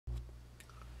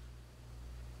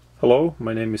Hello,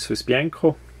 my name is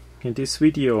Swissbianco. In this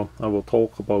video I will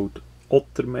talk about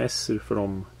otter messer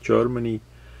from Germany.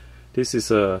 This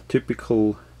is a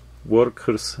typical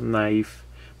worker's knife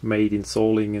made in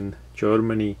Solingen,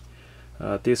 Germany.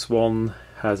 This one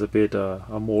has a bit a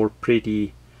more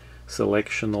pretty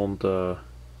selection on the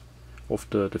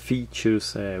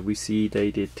features. We see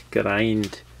they did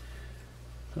grind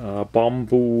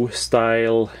bamboo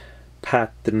style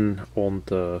pattern on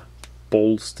the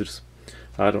bolsters.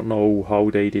 I don't know how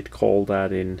they did call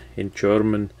that in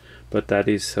German, but that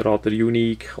is rather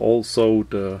unique. Also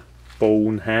the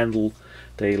bone handle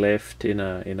they left in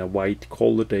a white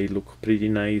color. They look pretty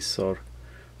nice, or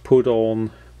put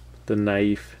on the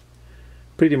knife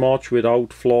pretty much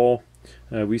without flaw.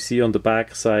 We see on the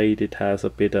back side it has a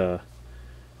bit a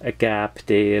gap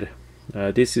there.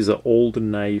 This is an older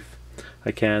knife.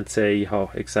 I can't say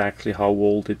exactly how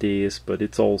old it is, but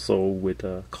it's also with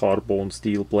a carbon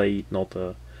steel blade, not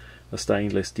a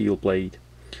stainless steel blade.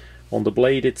 On the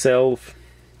blade itself,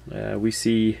 we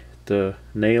see the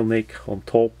nail nick on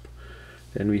top.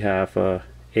 Then we have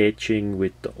edging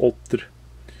with the otter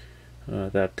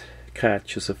that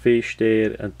catches a fish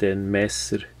there, and then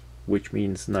messer, which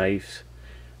means knife,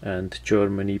 and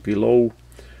Germany below.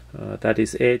 That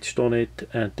is etched on it,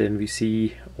 and then we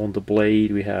see on the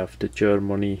blade we have the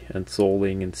Germany and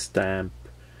Solingen stamp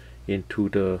into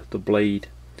the blade.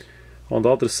 On the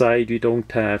other side we don't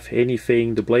have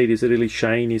anything. The blade is really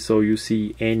shiny, so you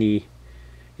see any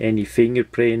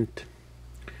fingerprint.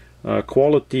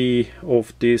 Quality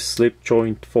of this slip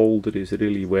joint folder is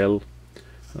really well,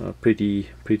 pretty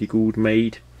good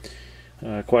made.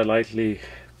 Quite likely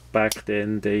back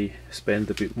then they spent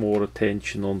a bit more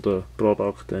attention on the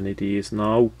product than it is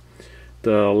now.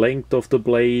 The length of the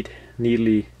blade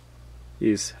nearly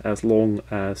is as long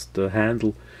as the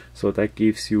handle, so that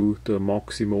gives you the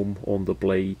maximum on the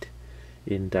blade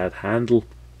in that handle.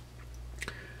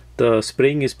 The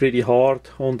spring is pretty hard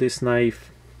on this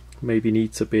knife, maybe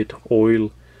needs a bit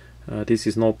oil. This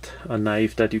is not a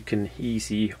knife that you can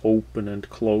easily open and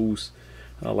close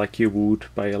like you would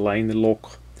by a liner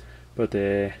lock, but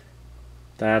at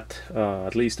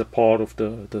least a part of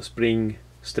the spring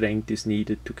strength is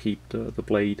needed to keep the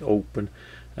blade open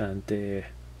and to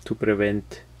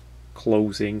prevent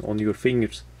closing on your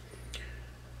fingers.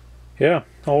 Yeah,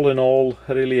 all in all,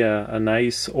 really a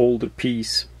nice older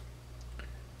piece.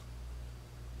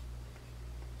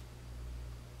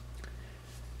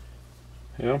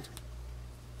 Yeah,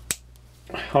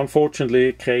 unfortunately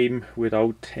it came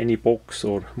without any box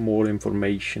or more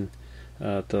information.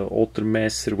 The Otter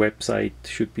Messer website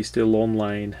should be still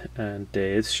online, and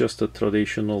it's just a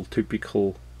traditional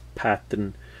typical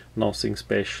pattern, nothing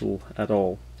special at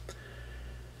all.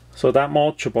 So that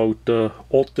much about the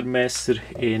Otter Messer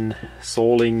in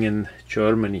Solingen,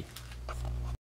 Germany.